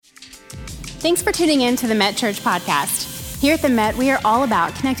Thanks for tuning in to the Met Church podcast. Here at the Met, we are all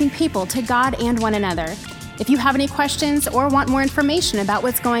about connecting people to God and one another. If you have any questions or want more information about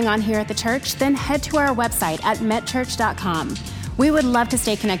what's going on here at the church, then head to our website at metchurch.com. We would love to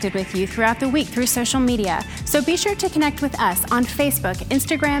stay connected with you throughout the week through social media, so be sure to connect with us on Facebook,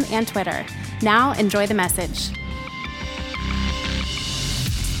 Instagram, and Twitter. Now, enjoy the message.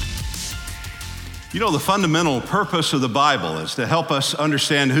 You know, the fundamental purpose of the Bible is to help us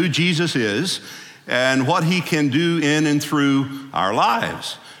understand who Jesus is and what he can do in and through our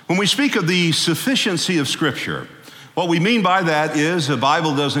lives. When we speak of the sufficiency of Scripture, what we mean by that is the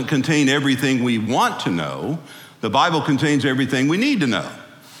Bible doesn't contain everything we want to know. The Bible contains everything we need to know.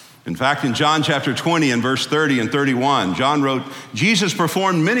 In fact, in John chapter 20 and verse 30 and 31, John wrote, Jesus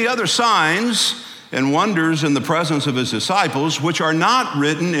performed many other signs and wonders in the presence of his disciples, which are not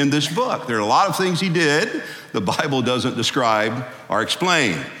written in this book. There are a lot of things he did the Bible doesn't describe or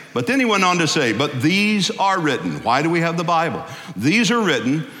explain. But then he went on to say, but these are written. Why do we have the Bible? These are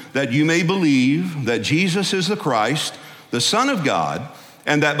written that you may believe that Jesus is the Christ, the Son of God,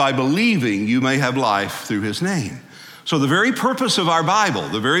 and that by believing you may have life through his name. So the very purpose of our Bible,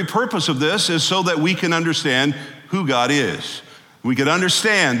 the very purpose of this is so that we can understand who God is. We can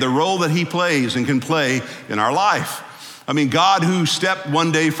understand the role that he plays and can play in our life. I mean, God who stepped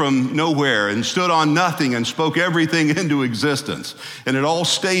one day from nowhere and stood on nothing and spoke everything into existence, and it all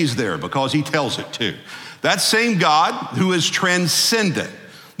stays there because he tells it to. That same God who is transcendent,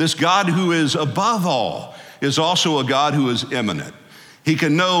 this God who is above all, is also a God who is immanent. He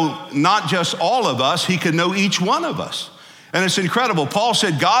can know not just all of us, he can know each one of us. And it's incredible. Paul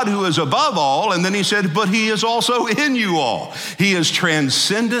said, God who is above all, and then he said, but he is also in you all. He is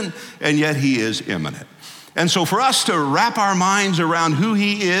transcendent, and yet he is immanent. And so for us to wrap our minds around who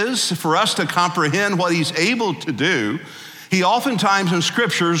he is, for us to comprehend what he's able to do, he oftentimes in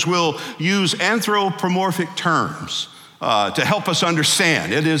scriptures will use anthropomorphic terms to help us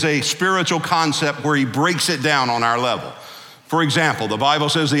understand. It is a spiritual concept where he breaks it down on our level. For example, the Bible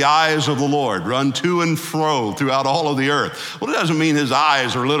says the eyes of the Lord run to and fro throughout all of the earth. Well, it doesn't mean his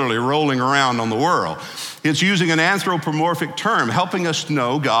eyes are literally rolling around on the world. It's using an anthropomorphic term, helping us to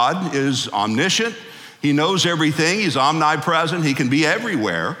know God is omniscient. He knows everything. He's omnipresent. He can be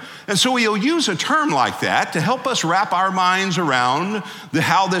everywhere. And so he'll use a term like that to help us wrap our minds around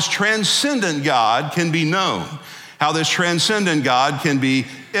how this transcendent God can be known, how this transcendent God can be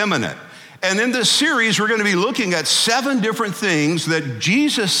immanent. And in this series, we're going to be looking at 7 different things that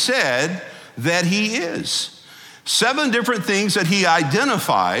Jesus said that he is. 7 different things that he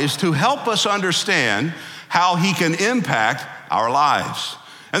identifies to help us understand how he can impact our lives.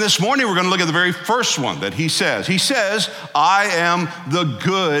 And this morning, we're going to look at the very first one that he says. He says, I am the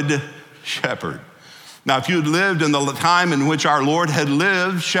good shepherd. Now, if you'd lived in the time in which our Lord had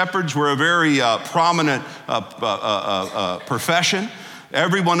lived, shepherds were a very prominent profession.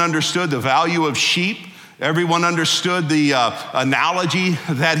 Everyone understood the value of sheep. Everyone understood the analogy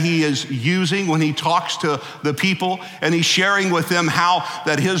that he is using when he talks to the people, and he's sharing with them how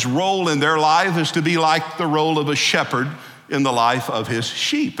that his role in their life is to be like the role of a shepherd in the life of his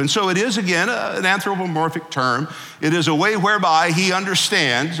sheep. And so it is, again, an anthropomorphic term. It is a way whereby he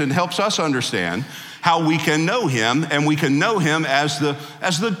understands and helps us understand how we can know him, and we can know him as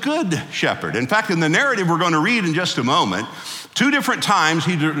the good shepherd. In fact, in the narrative we're going to read in just a moment, 2 different times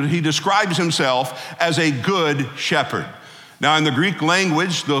he describes himself as a good shepherd. Now, in the Greek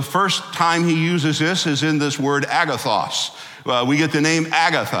language, the first time he uses this is in this word agathos. We get the name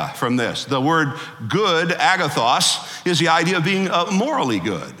Agatha from this. The word good, agathos, is the idea of being morally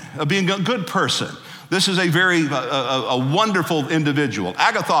good, of being a good person. This is a very wonderful individual.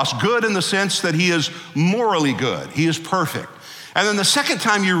 Agathos, good in the sense that he is morally good. He is perfect. And then the second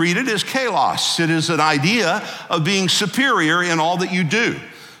time you read it is kalos. It is an idea of being superior in all that you do.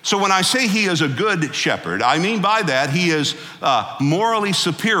 So when I say he is a good shepherd, I mean by that he is morally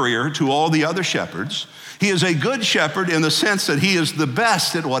superior to all the other shepherds. He is a good shepherd in the sense that he is the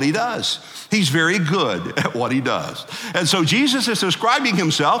best at what he does. He's very good at what he does. And so Jesus is describing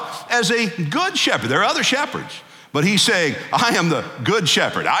himself as a good shepherd. There are other shepherds, but he's saying, I am the good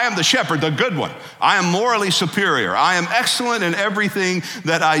shepherd. I am the shepherd, the good one. I am morally superior. I am excellent in everything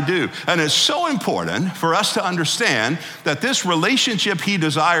that I do. And it's so important for us to understand that this relationship he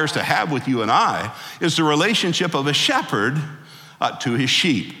desires to have with you and I is the relationship of a shepherd to his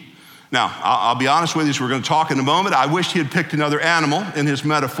sheep. Now, I'll be honest with you, so we're going to talk in a moment. I wish he had picked another animal in his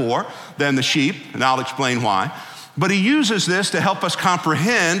metaphor than the sheep, and I'll explain why. But he uses this to help us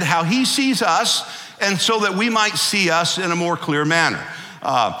comprehend how he sees us, and so that we might see us in a more clear manner.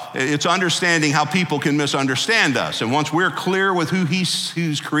 It's understanding how people can misunderstand us. And once we're clear with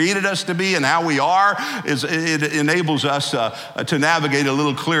who's created us to be and how we are, it enables us to navigate a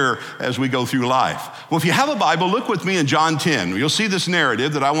little clearer as we go through life. Well, if you have a Bible, look with me in John 10. You'll see this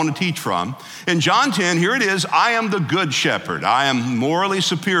narrative that I want to teach from. In John 10, here it is, I am the good shepherd. I am morally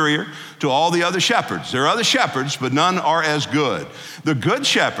superior to all the other shepherds. There are other shepherds, but none are as good. The good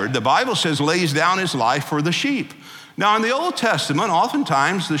shepherd, the Bible says, lays down his life for the sheep. Now, in the Old Testament,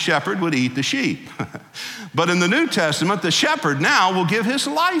 oftentimes the shepherd would eat the sheep. But in the New Testament, the shepherd now will give his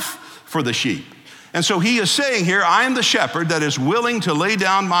life for the sheep. And so he is saying here, I am the shepherd that is willing to lay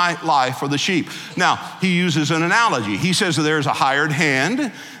down my life for the sheep. Now, he uses an analogy. He says that there's a hired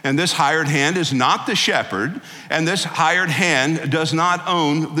hand, and this hired hand is not the shepherd, and this hired hand does not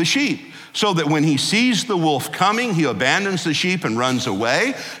own the sheep. So that when he sees the wolf coming, he abandons the sheep and runs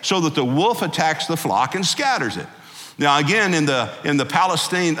away, so that the wolf attacks the flock and scatters it. Now, again, in the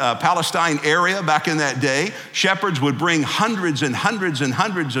Palestine area back in that day, shepherds would bring hundreds and hundreds and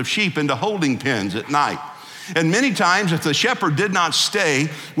hundreds of sheep into holding pens at night. And many times, if the shepherd did not stay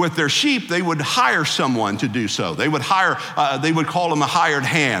with their sheep, they would hire someone to do so. They would call them a hired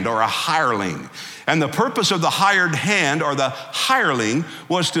hand or a hireling. And the purpose of the hired hand or the hireling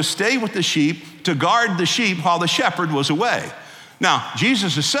was to stay with the sheep, to guard the sheep while the shepherd was away. Now,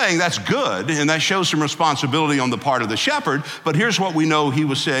 Jesus is saying that's good, and that shows some responsibility on the part of the shepherd, but here's what we know he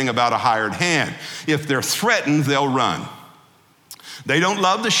was saying about a hired hand. If they're threatened, they'll run. They don't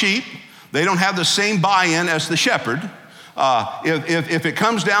love the sheep. They don't have the same buy-in as the shepherd. If it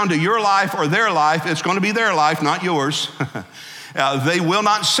comes down to your life or their life, it's going to be their life, not yours. They will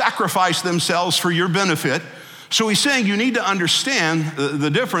not sacrifice themselves for your benefit. So he's saying you need to understand the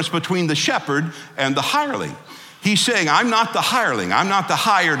difference between the shepherd and the hireling. He's saying, I'm not the hireling. I'm not the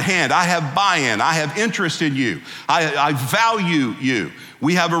hired hand. I have buy-in. I have interest in you. I value you.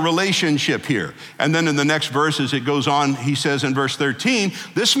 We have a relationship here. And then in the next verses, it goes on, he says in verse 13,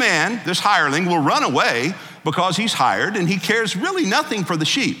 this man, this hireling, will run away because he's hired and he cares really nothing for the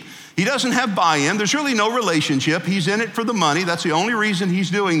sheep. He doesn't have buy-in. There's really no relationship. He's in it for the money. That's the only reason he's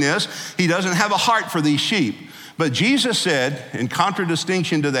doing this. He doesn't have a heart for these sheep. But Jesus said, in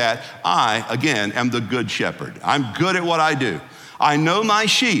contradistinction to that, I, again, am the good shepherd. I'm good at what I do. I know my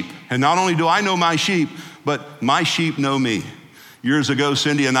sheep. And not only do I know my sheep, but my sheep know me. Years ago,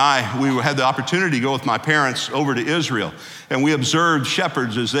 Cindy and I, we had the opportunity to go with my parents over to Israel. And we observed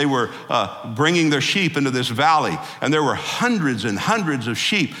shepherds as they were bringing their sheep into this valley. And there were hundreds and hundreds of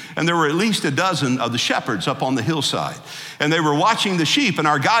sheep. And there were at least a dozen of the shepherds up on the hillside. And they were watching the sheep. And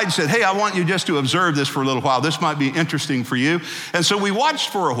our guide said, hey, I want you just to observe this for a little while. This might be interesting for you. And so we watched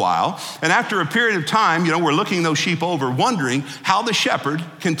for a while. And after a period of time, we're looking those sheep over, wondering how the shepherd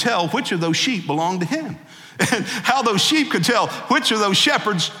can tell which of those sheep belong to him. And how those sheep could tell which of those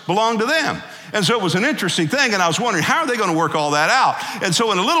shepherds belonged to them. And so it was an interesting thing, and I was wondering, how are they going to work all that out? And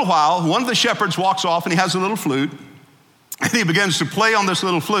so in a little while, one of the shepherds walks off, and he has a little flute, and he begins to play on this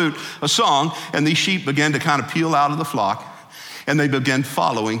little flute a song, and these sheep began to kind of peel out of the flock, and they began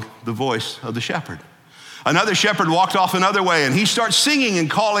following the voice of the shepherd. Another shepherd walked off another way, and he starts singing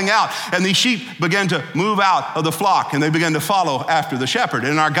and calling out, and these sheep began to move out of the flock, and they began to follow after the shepherd.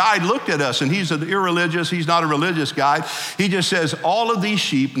 And our guide looked at us, and he's he's not a religious guide. He just says, all of these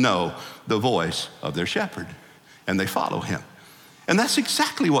sheep know the voice of their shepherd, and they follow him. And that's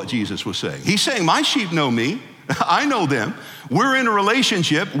exactly what Jesus was saying. He's saying, my sheep know me. I know them. We're in a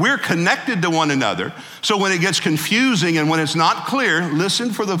relationship. We're connected to one another. So when it gets confusing and when it's not clear, listen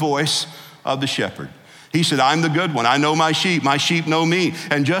for the voice of the shepherd. He said, I'm the good one. I know my sheep know me.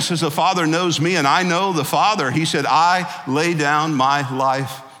 And just as the Father knows me and I know the Father, he said, I lay down my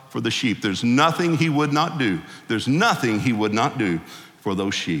life for the sheep. There's nothing he would not do. There's nothing he would not do for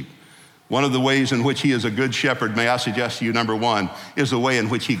those sheep. One of the ways in which he is a good shepherd, may I suggest to you, number one, is the way in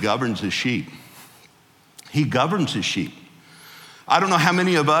which he governs his sheep. He governs his sheep. I don't know how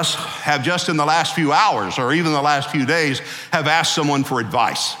many of us have just in the last few hours or even the last few days have asked someone for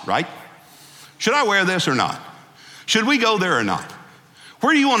advice, right? Should I wear this or not? Should we go there or not?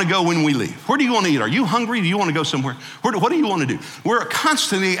 Where do you want to go when we leave? Where do you want to eat? Are you hungry? Do you want to go somewhere? What do you want to do? We're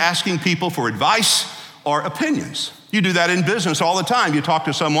constantly asking people for advice or opinions. You do that in business all the time. You talk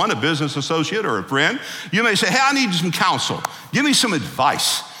to someone, a business associate or a friend. You may say, hey, I need some counsel. Give me some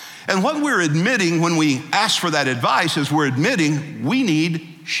advice. And what we're admitting when we ask for that advice is we're admitting we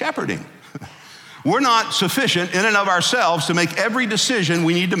need shepherding. We're not sufficient in and of ourselves to make every decision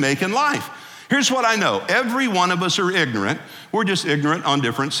we need to make in life. Here's what I know. Every one of us are ignorant. We're just ignorant on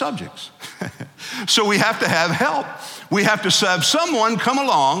different subjects. So we have to have help. We have to have someone come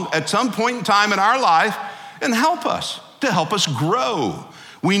along at some point in time in our life and help us, to help us grow,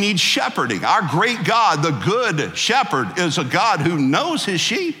 We need shepherding. Our great God, the good shepherd, is a God who knows his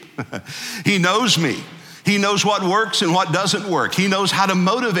sheep. He knows me. He knows what works and what doesn't work. He knows how to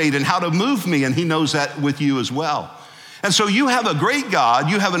motivate and how to move me, and he knows that with you as well. And so you have a great God.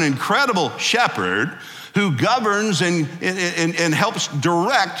 You have an incredible shepherd who governs and helps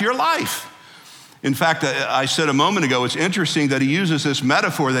direct your life. In fact, I said a moment ago, it's interesting that he uses this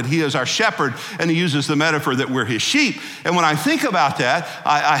metaphor that he is our shepherd, and he uses the metaphor that we're his sheep. And when I think about that,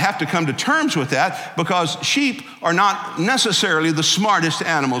 I have to come to terms with that, because sheep are not necessarily the smartest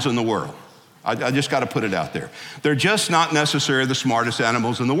animals in the world. I just got to put it out there. They're just not necessarily the smartest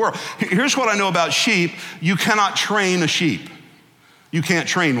animals in the world. Here's what I know about sheep. You cannot train a sheep. You can't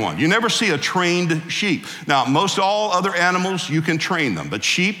train one. You never see a trained sheep. Now, most all other animals, you can train them, but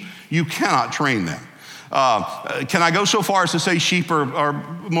sheep, you cannot train them. Can I go so far as to say sheep are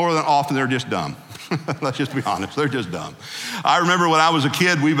more than often, they're just dumb. Let's just be honest, they're just dumb. I remember when I was a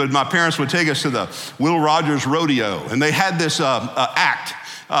kid, my parents would take us to the Will Rogers Rodeo, and they had this act.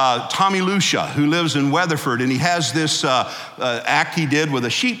 Tommy Lucia, who lives in Weatherford, and he has this act he did with a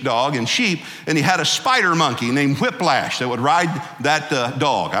sheepdog and sheep, and he had a spider monkey named Whiplash that would ride that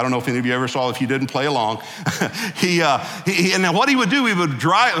dog. I don't know if any of you ever saw, if you didn't play along. And then what he would do, he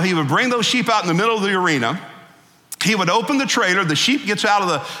would bring those sheep out in the middle of the arena. He would open the trailer, the sheep gets out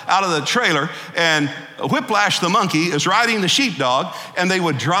of the trailer, and Whiplash, the monkey, is riding the sheepdog, and they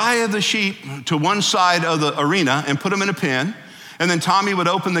would drive the sheep to one side of the arena and put them in a pen. And then Tommy would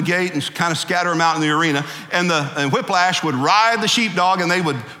open the gate and kind of scatter them out in the arena. And Whiplash would ride the sheepdog, and they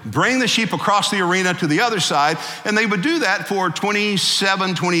would bring the sheep across the arena to the other side. And they would do that for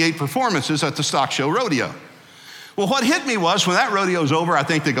 27, 28 performances at the Stock Show Rodeo. Well, what hit me was when that rodeo's over, I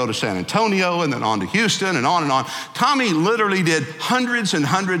think they go to San Antonio and then on to Houston and on and on. Tommy literally did hundreds and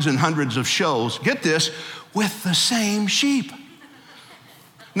hundreds and hundreds of shows, get this, with the same sheep.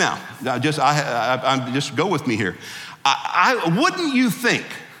 Now just go with me here. Wouldn't you think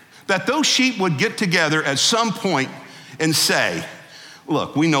that those sheep would get together at some point and say,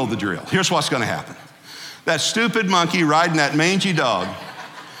 look, we know the drill. Here's what's going to happen. That stupid monkey riding that mangy dog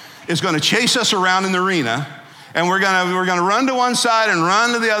is going to chase us around in the arena, and we're going to run to one side and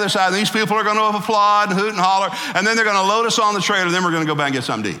run to the other side, and these people are going to applaud and hoot and holler, and then they're going to load us on the trailer, and then we're going to go back and get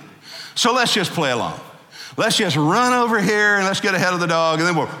something to eat. So let's just play along. Let's just run over here and let's get ahead of the dog, and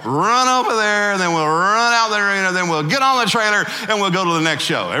then we'll run over there, and then we'll run out the arena, and then we'll get on the trailer and we'll go to the next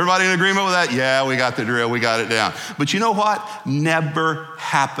show. Everybody in agreement with that? Yeah, we got the drill, we got it down. But you know what? Never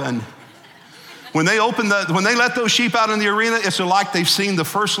happened. When they let those sheep out in the arena, it's like they've seen the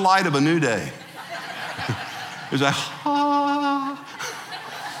first light of a new day. It's like,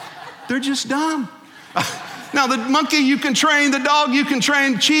 they're just dumb. Now, the monkey you can train, the dog you can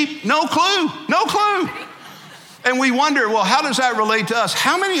train, sheep, no clue. And we wonder, well, how does that relate to us?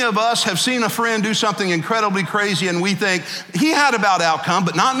 How many of us have seen a friend do something incredibly crazy and we think, he had about outcome,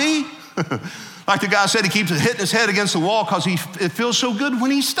 but not me? Like the guy said, he keeps hitting his head against the wall because it feels so good when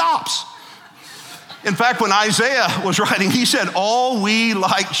he stops. In fact, when Isaiah was writing, he said, all we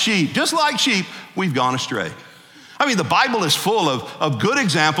like sheep, just like sheep, we've gone astray. I mean, the Bible is full of good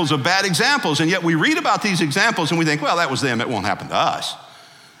examples, of bad examples, and yet we read about these examples and we think, well, that was them, it won't happen to us.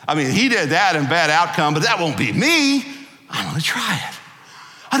 I mean, he did that and bad outcome, but that won't be me. I'm going to try it.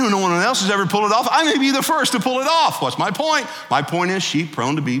 I don't know anyone else has ever pulled it off. I may be the first to pull it off. What's my point? My point is sheep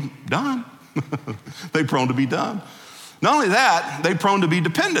prone to be dumb. They're prone to be dumb. Not only that, they're prone to be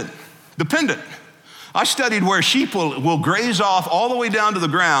dependent. I studied where sheep will graze off all the way down to the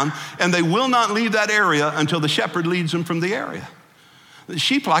ground, and they will not leave that area until the shepherd leads them from the area. The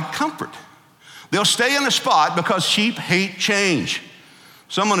sheep like comfort. They'll stay in a spot because sheep hate change.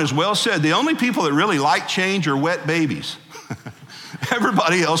 Someone has well said, the only people that really like change are wet babies.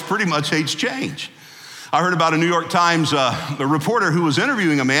 Everybody else pretty much hates change. I heard about a New York Times a reporter who was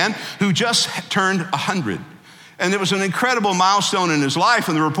interviewing a man who just turned 100. And it was an incredible milestone in his life.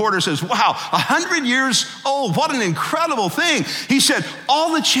 And the reporter says, wow, 100 years old, what an incredible thing. He said,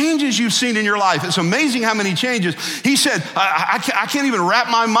 all the changes you've seen in your life, it's amazing how many changes. He said, I can't even wrap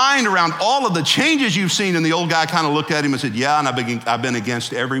my mind around all of the changes you've seen. And the old guy kind of looked at him and said, yeah, and I've been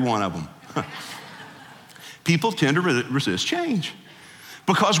against every one of them. People tend to resist change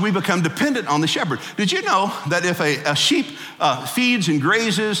because we become dependent on the shepherd. Did you know that if a sheep feeds and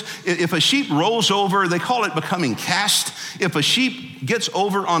grazes, if a sheep rolls over, they call it becoming cast. If a sheep gets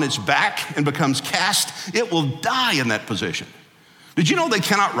over on its back and becomes cast, it will die in that position. Did you know they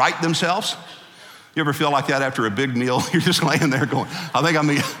cannot right themselves? You ever feel like that after a big meal? You're just laying there going,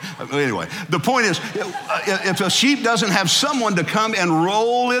 anyway. The point is, if a sheep doesn't have someone to come and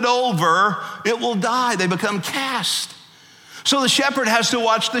roll it over, it will die. They become cast. So the shepherd has to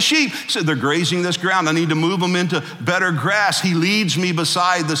watch the sheep. He said, they're grazing this ground. I need to move them into better grass. He leads me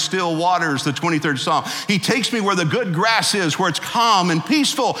beside the still waters, the 23rd Psalm. He takes me where the good grass is, where it's calm and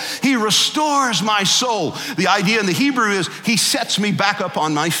peaceful. He restores my soul. The idea in the Hebrew is he sets me back up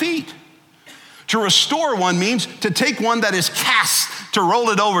on my feet. To restore one means to take one that is cast, to roll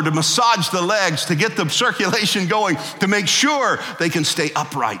it over, to massage the legs, to get the circulation going, to make sure they can stay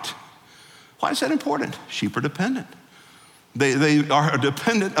upright. Why is that important? Sheep are dependent. They are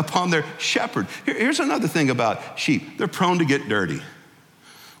dependent upon their shepherd. Here's another thing about sheep. They're prone to get dirty.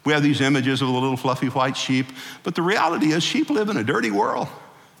 We have these images of the little fluffy white sheep, but the reality is sheep live in a dirty world.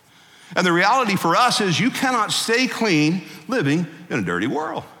 And the reality for us is you cannot stay clean living in a dirty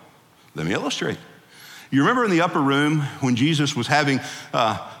world. Let me illustrate. You remember in the upper room when Jesus was having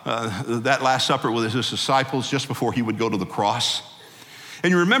that Last Supper with his disciples just before he would go to the cross? And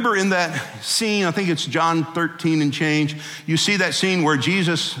you remember in that scene, I think it's John 13 and change, you see that scene where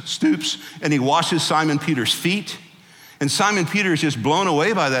Jesus stoops and he washes Simon Peter's feet. And Simon Peter is just blown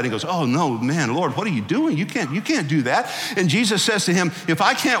away by that. He goes, oh no, man, Lord, what are you doing? You can't do that. And Jesus says to him, if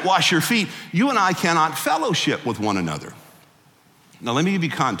I can't wash your feet, you and I cannot fellowship with one another. Now let me give you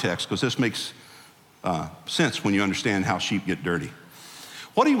context because this makes sense when you understand how sheep get dirty.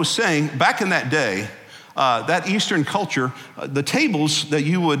 What he was saying, back in that day, that Eastern culture, the tables that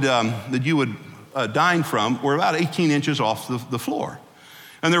you would dine from were about 18 inches off the floor.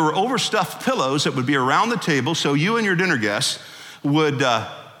 And there were overstuffed pillows that would be around the table, so you and your dinner guests would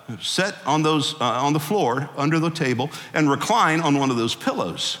sit on the floor under the table and recline on one of those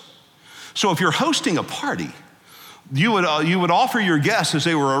pillows. So if you're hosting a party, you would offer your guests as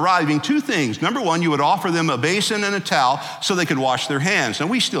they were arriving two things. Number one, you would offer them a basin and a towel so they could wash their hands. Now,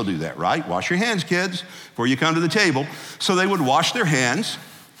 we still do that, right? Wash your hands, kids, before you come to the table. So they would wash their hands.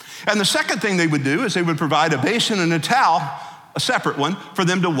 And the second thing they would do is they would provide a basin and a towel, a separate one, for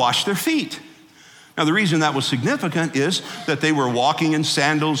them to wash their feet. Now, the reason that was significant is that they were walking in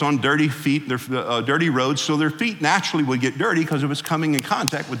sandals on dirty feet, dirty roads, so their feet naturally would get dirty because it was coming in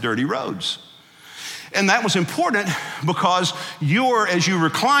contact with dirty roads. And that was important because as you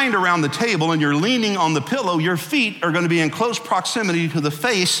reclined around the table and you're leaning on the pillow, your feet are going to be in close proximity to the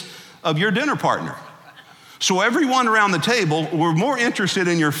face of your dinner partner. So everyone around the table were more interested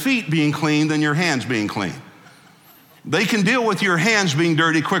in your feet being clean than your hands being clean. They can deal with your hands being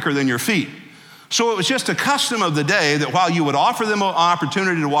dirty quicker than your feet. So it was just a custom of the day that while you would offer them an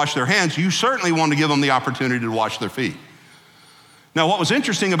opportunity to wash their hands, you certainly want to give them the opportunity to wash their feet. Now, what was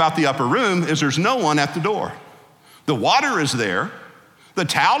interesting about the upper room is there's no one at the door. The water is there, the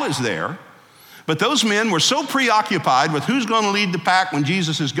towel is there, but those men were so preoccupied with who's going to lead the pack when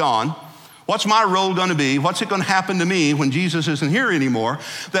Jesus is gone, what's my role going to be, what's it going to happen to me when Jesus isn't here anymore,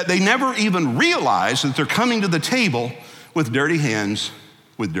 that they never even realized that they're coming to the table with dirty hands,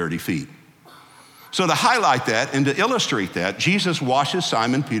 with dirty feet. So to highlight that and to illustrate that, Jesus washes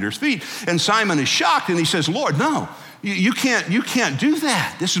Simon Peter's feet. And Simon is shocked and he says, Lord, no. You can't do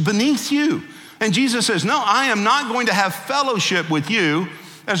that. This is beneath you. And Jesus says, no, I am not going to have fellowship with you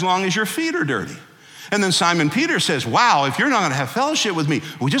as long as your feet are dirty. And then Simon Peter says, wow, if you're not going to have fellowship with me,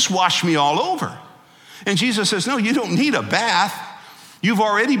 well, just wash me all over. And Jesus says, no, you don't need a bath. You've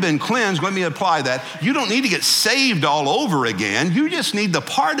already been cleansed. Let me apply that. You don't need to get saved all over again. You just need the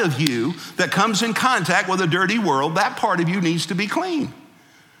part of you that comes in contact with a dirty world. That part of you needs to be clean.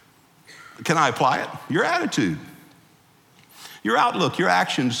 Can I apply it? Your attitude. Your outlook, your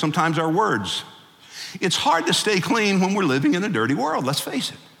actions, sometimes our words. It's hard to stay clean when we're living in a dirty world, let's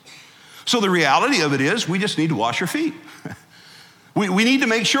face it. So the reality of it is we just need to wash our feet. We need to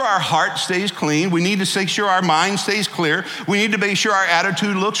make sure our heart stays clean. We need to make sure our mind stays clear. We need to make sure our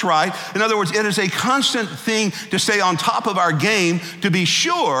attitude looks right. In other words, it is a constant thing to stay on top of our game to be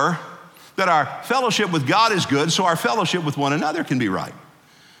sure that our fellowship with God is good so our fellowship with one another can be right.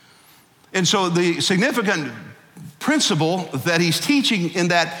 And so the significant principle that he's teaching in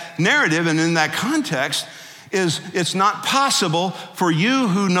that narrative and in that context is it's not possible for you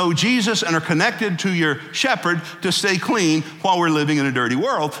who know Jesus and are connected to your shepherd to stay clean while we're living in a dirty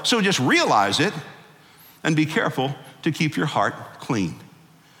world. So just realize it and be careful to keep your heart clean.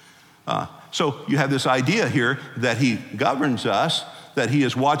 So you have this idea here that he governs us, that he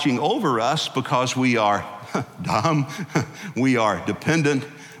is watching over us because we are dumb, we are dependent,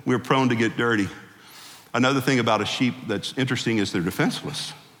 we're prone to get dirty. Another thing about a sheep that's interesting is they're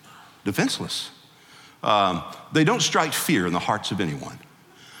defenseless. Defenseless. They don't strike fear in the hearts of anyone.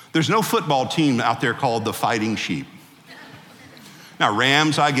 There's no football team out there called the Fighting Sheep. Now,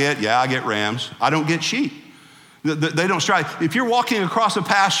 rams I get rams. I don't get sheep. They don't strike. If you're walking across a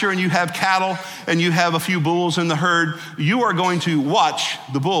pasture and you have cattle and you have a few bulls in the herd, you are going to watch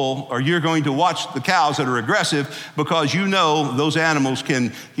the bull, or you're going to watch the cows that are aggressive, because you know those animals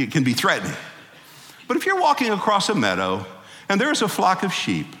can be threatening. But if you're walking across a meadow and there's a flock of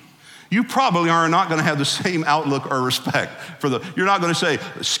sheep, you probably are not going to have the same outlook or respect for you're not going to say,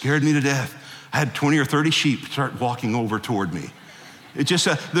 "It scared me to death. I had 20 or 30 sheep start walking over toward me." It just,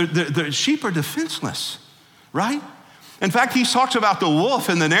 the sheep are defenseless, right? In fact, he talks about the wolf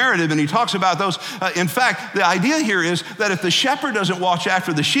in the narrative, and he talks about those. In fact, the idea here is that if the shepherd doesn't watch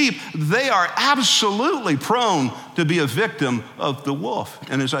after the sheep, they are absolutely prone to be a victim of the wolf.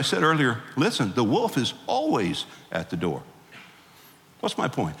 And as I said earlier, listen, the wolf is always at the door. What's my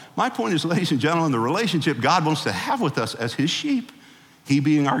point? My point is, ladies and gentlemen, the relationship God wants to have with us as his sheep, he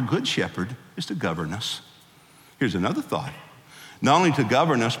being our good shepherd, is to govern us. Here's another thought. Not only to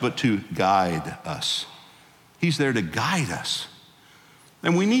govern us, but to guide us. He's there to guide us.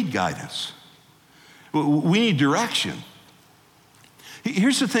 And we need guidance. We need direction.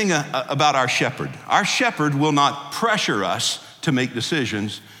 Here's the thing about our shepherd. Our shepherd will not pressure us to make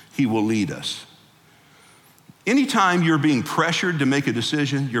decisions. He will lead us. Anytime you're being pressured to make a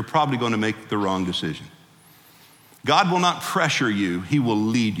decision, you're probably going to make the wrong decision. God will not pressure you. He will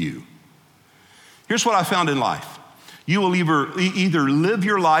lead you. Here's what I found in life. You will either live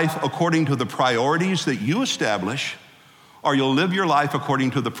your life according to the priorities that you establish, or you'll live your life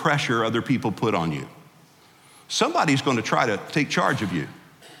according to the pressure other people put on you. Somebody's going to try to take charge of you.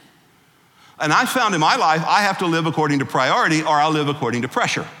 And I found in my life, I have to live according to priority, or I'll live according to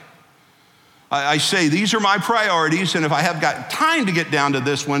pressure. I say, these are my priorities, and if I have got time to get down to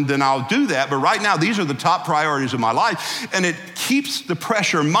this one, then I'll do that. But right now, these are the top priorities of my life, and it keeps the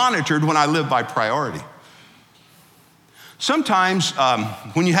pressure monitored when I live by priority. Sometimes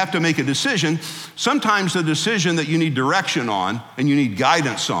when you have to make a decision, sometimes the decision that you need direction on and you need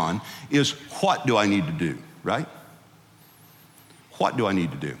guidance on is, what do I need to do, right? What do I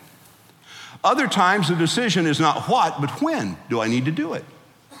need to do? Other times the decision is not what, but when do I need to do it?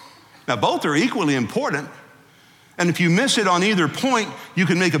 Now, both are equally important, and if you miss it on either point, you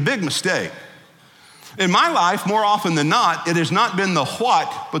can make a big mistake. In my life, more often than not, it has not been the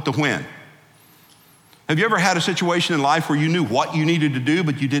what, but the when. Have you ever had a situation in life where you knew what you needed to do,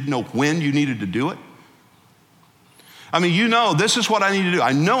 but you didn't know when you needed to do it? I mean, you know, this is what I need to do.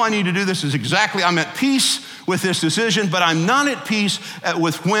 I know I need to do this. I'm at peace with this decision, but I'm not at peace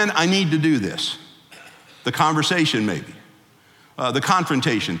with when I need to do this. The conversation, maybe. The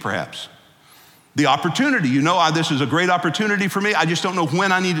confrontation, perhaps. The opportunity, this is a great opportunity for me. I just don't know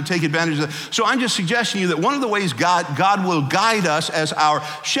when I need to take advantage of it. So I'm just suggesting to you that one of the ways God will guide us as our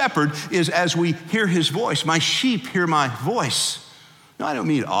shepherd is as we hear his voice. My sheep hear my voice. No, I don't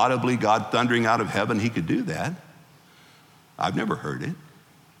mean audibly, God thundering out of heaven. He could do that. I've never heard it.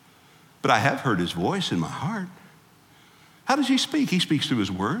 But I have heard his voice in my heart. How does he speak? He speaks through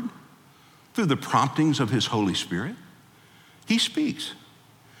his word, through the promptings of his Holy Spirit. He speaks.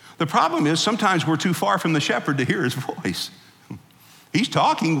 The problem is sometimes we're too far from the shepherd to hear his voice. He's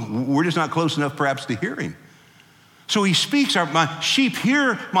talking, we're just not close enough perhaps to hear him. So he speaks, my sheep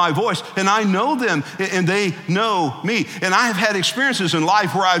hear my voice, and I know them, and they know me. And I have had experiences in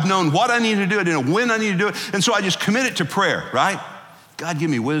life where I've known what I need to do and when I need to do it, and so I just commit it to prayer, right? God,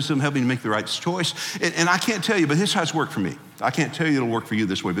 give me wisdom, help me to make the right choice. And I can't tell you, but this is how it's worked for me. I can't tell you it'll work for you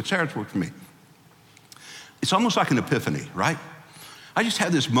this way, but it's how it's worked for me. It's almost like an epiphany, right? I just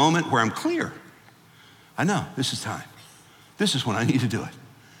had this moment where I'm clear. I know, this is time. This is when I need to do it.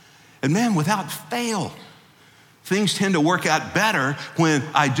 And man, without fail, things tend to work out better when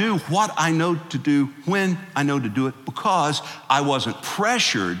I do what I know to do, when I know to do it, because I wasn't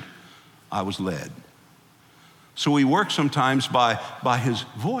pressured, I was led. So we work sometimes by his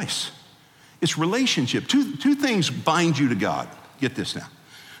voice. It's relationship. Two things bind you to God. Get this now.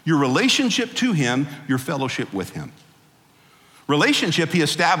 Your relationship to him, your fellowship with him. Relationship he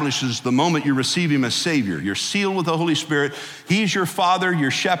establishes the moment you receive him as Savior. You're sealed with the Holy Spirit. He's your father, your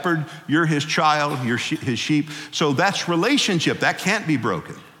shepherd. You're his child, you're his sheep. So that's relationship. That can't be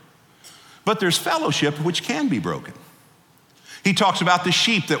broken. But there's fellowship, which can be broken. He talks about the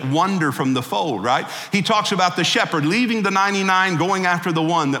sheep that wander from the fold, right? He talks about the shepherd leaving the 99, going after the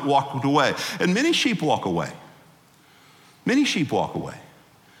one that walked away. And many sheep walk away. Many sheep walk away.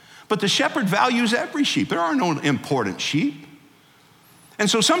 But the shepherd values every sheep. There are no important sheep. And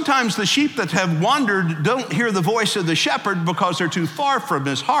so sometimes the sheep that have wandered don't hear the voice of the shepherd because they're too far from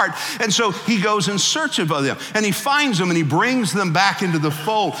his heart. And so he goes in search of them, and he finds them and he brings them back into the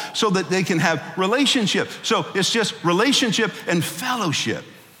fold so that they can have relationship. So it's just relationship and fellowship.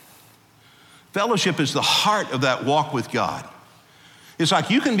 Fellowship is the heart of that walk with God. It's like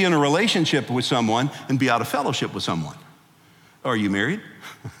you can be in a relationship with someone and be out of fellowship with someone. Are you married?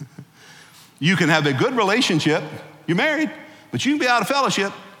 You can have a good relationship, you're married, but you can be out of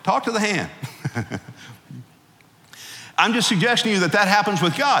fellowship. Talk to the hand. I'm just suggesting to you that happens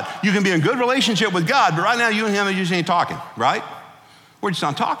with God. You can be in good relationship with God, but right now you and him just ain't talking, right? We're just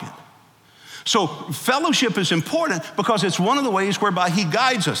not talking. So fellowship is important because it's one of the ways whereby he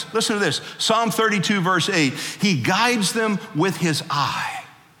guides us. Listen to this, Psalm 32, verse 8. He guides them with his eye.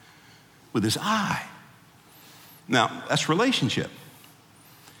 With his eye. Now, that's relationship.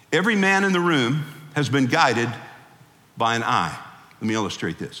 Every man in the room has been guided by an eye. Let me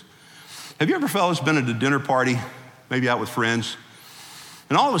illustrate this. Have you ever, fellas, been at a dinner party, maybe out with friends,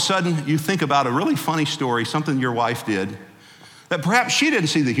 and all of a sudden you think about a really funny story, something your wife did, that perhaps she didn't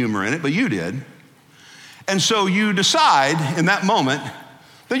see the humor in it, but you did. And so you decide in that moment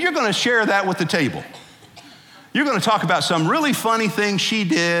that you're going to share that with the table. You're going to talk about some really funny thing she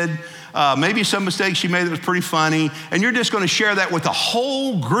did, maybe some mistake she made that was pretty funny, and you're just going to share that with the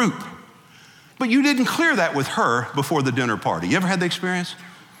whole group. But you didn't clear that with her before the dinner party. You ever had the experience?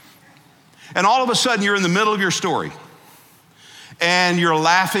 And all of a sudden you're in the middle of your story. And you're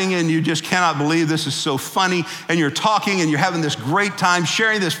laughing and you just cannot believe this is so funny. And you're talking and you're having this great time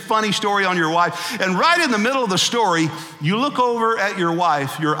sharing this funny story on your wife. And right in the middle of the story, you look over at your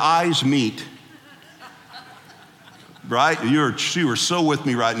wife, your eyes meet. Right? You are so with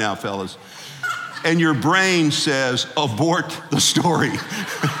me right now, fellas. And your brain says, abort the story.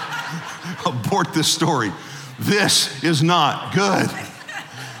 Abort this story. This is not good.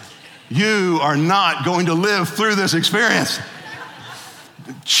 You are not going to live through this experience.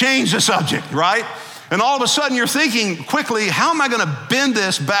 Change the subject, right? And all of a sudden you're thinking quickly, how am I going to bend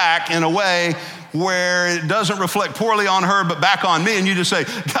this back in a way where it doesn't reflect poorly on her, but back on me? And you just say,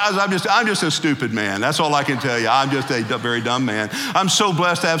 guys, I'm just a stupid man. That's all I can tell you. I'm just a very dumb man. I'm so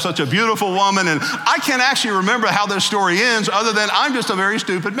blessed to have such a beautiful woman. And I can't actually remember how this story ends other than I'm just a very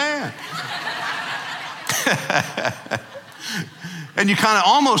stupid man. And you kind of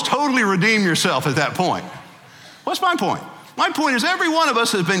almost totally redeem yourself at that point. What's my point? My point is every one of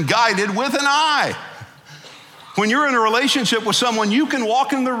us has been guided with an eye. When you're in a relationship with someone, you can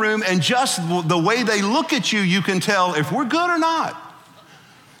walk in the room and just the way they look at you, you can tell if we're good or not.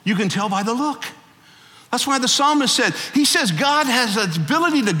 You can tell by the look. That's why the psalmist said, he says God has the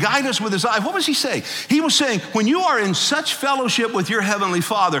ability to guide us with his eye. What was he saying? He was saying, when you are in such fellowship with your heavenly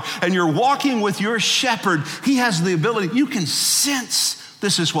Father and you're walking with your shepherd, he has the ability, you can sense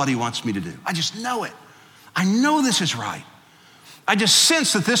this is what he wants me to do. I just know it. I know this is right. I just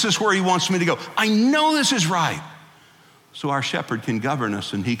sense that this is where he wants me to go. I know this is right. So our shepherd can govern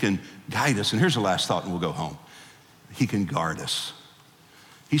us and he can guide us. And here's the last thought and we'll go home. He can guard us.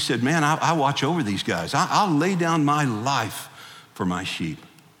 He said, man, I watch over these guys. I'll lay down my life for my sheep.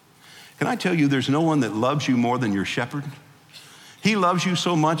 Can I tell you, there's no one that loves you more than your shepherd? He loves you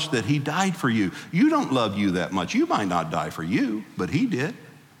so much that he died for you. You don't love you that much. You might not die for you, but he did.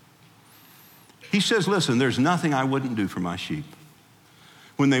 He says, listen, there's nothing I wouldn't do for my sheep.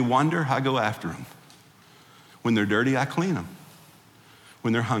 When they wander, I go after them. When they're dirty, I clean them.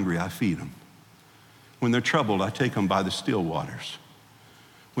 When they're hungry, I feed them. When they're troubled, I take them by the still waters.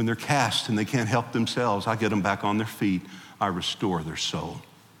 When they're cast and they can't help themselves, I get them back on their feet. I restore their soul.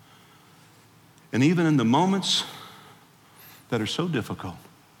 And even in the moments that are so difficult,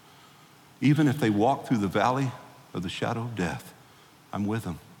 even if they walk through the valley of the shadow of death, I'm with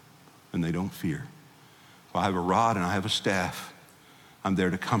them and they don't fear. I have a rod and I have a staff. I'm there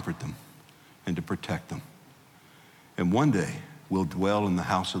to comfort them and to protect them. And one day we'll dwell in the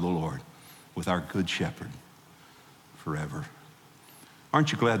house of the Lord with our good shepherd forever.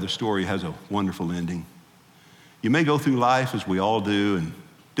 Aren't you glad the story has a wonderful ending? You may go through life, as we all do, in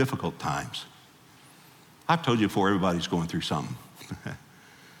difficult times. I've told you before, everybody's going through something.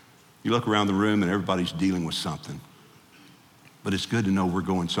 You look around the room and everybody's dealing with something. But it's good to know we're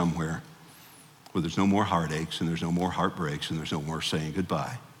going somewhere where there's no more heartaches and there's no more heartbreaks and there's no more saying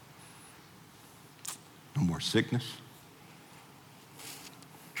goodbye. No more sickness.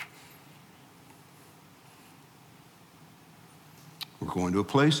 We're going to a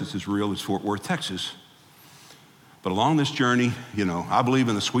place that's as real as Fort Worth, Texas. But along this journey, I believe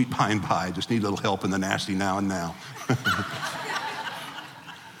in the sweet by and by. I just need a little help in the nasty now and now.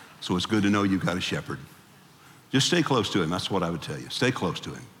 So it's good to know you've got a shepherd. Just stay close to him. That's what I would tell you. Stay close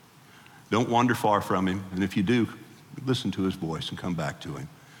to him. Don't wander far from him. And if you do, listen to his voice and come back to him.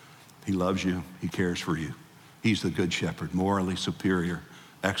 He loves you. He cares for you. He's the good shepherd, morally superior,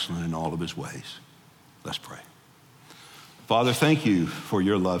 excellent in all of his ways. Let's pray. Father, thank you for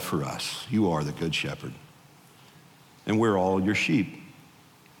your love for us. You are the good shepherd, and we're all your sheep.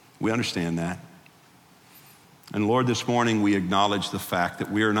 We understand that. And Lord, this morning we acknowledge the fact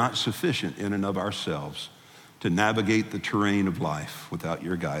that we are not sufficient in and of ourselves to navigate the terrain of life without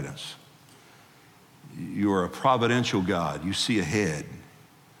your guidance. You are a providential God. You see ahead.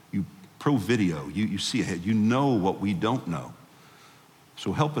 You pro-video. You see ahead. You know what we don't know.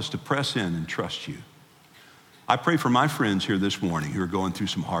 So help us to press in and trust you. I pray for my friends here this morning who are going through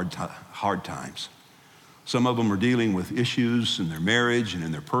some hard times. Some of them are dealing with issues in their marriage and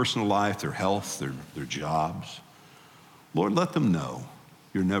in their personal life, their health, their jobs. Lord, let them know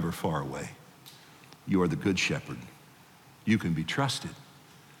you're never far away. You are the good shepherd. You can be trusted.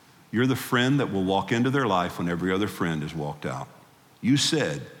 You're the friend that will walk into their life when every other friend has walked out. You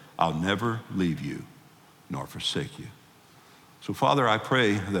said, I'll never leave you nor forsake you. So, Father, I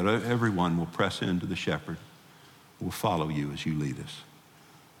pray that everyone will press into the shepherd, will follow you as you lead us.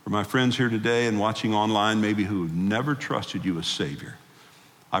 For my friends here today and watching online, maybe who have never trusted you as Savior,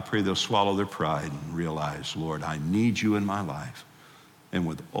 I pray they'll swallow their pride and realize, Lord, I need you in my life. And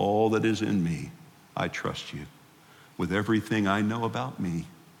with all that is in me, I trust you. With everything I know about me,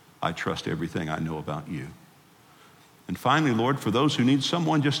 I trust everything I know about you. And finally, Lord, for those who need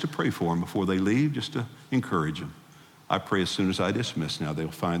someone just to pray for them before they leave, just to encourage them, I pray as soon as I dismiss now, they'll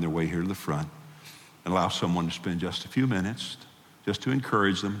find their way here to the front and allow someone to spend just a few minutes just to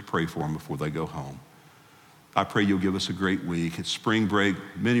encourage them, to pray for them before they go home. I pray you'll give us a great week. It's spring break.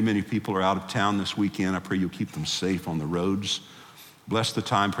 Many, many people are out of town this weekend. I pray you'll keep them safe on the roads. Bless the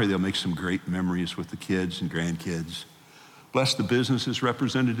time. Pray they'll make some great memories with the kids and grandkids. Bless the businesses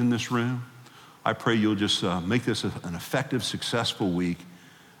represented in this room. I pray you'll just make this an effective, successful week.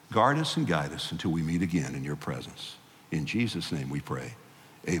 Guard us and guide us until we meet again in your presence. In Jesus' name we pray.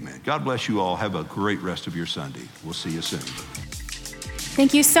 Amen. God bless you all. Have a great rest of your Sunday. We'll see you soon.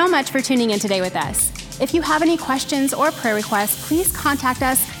 Thank you so much for tuning in today with us. If you have any questions or prayer requests, please contact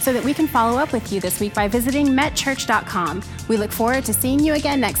us so that we can follow up with you this week by visiting metchurch.com. We look forward to seeing you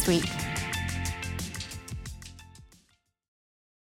again next week.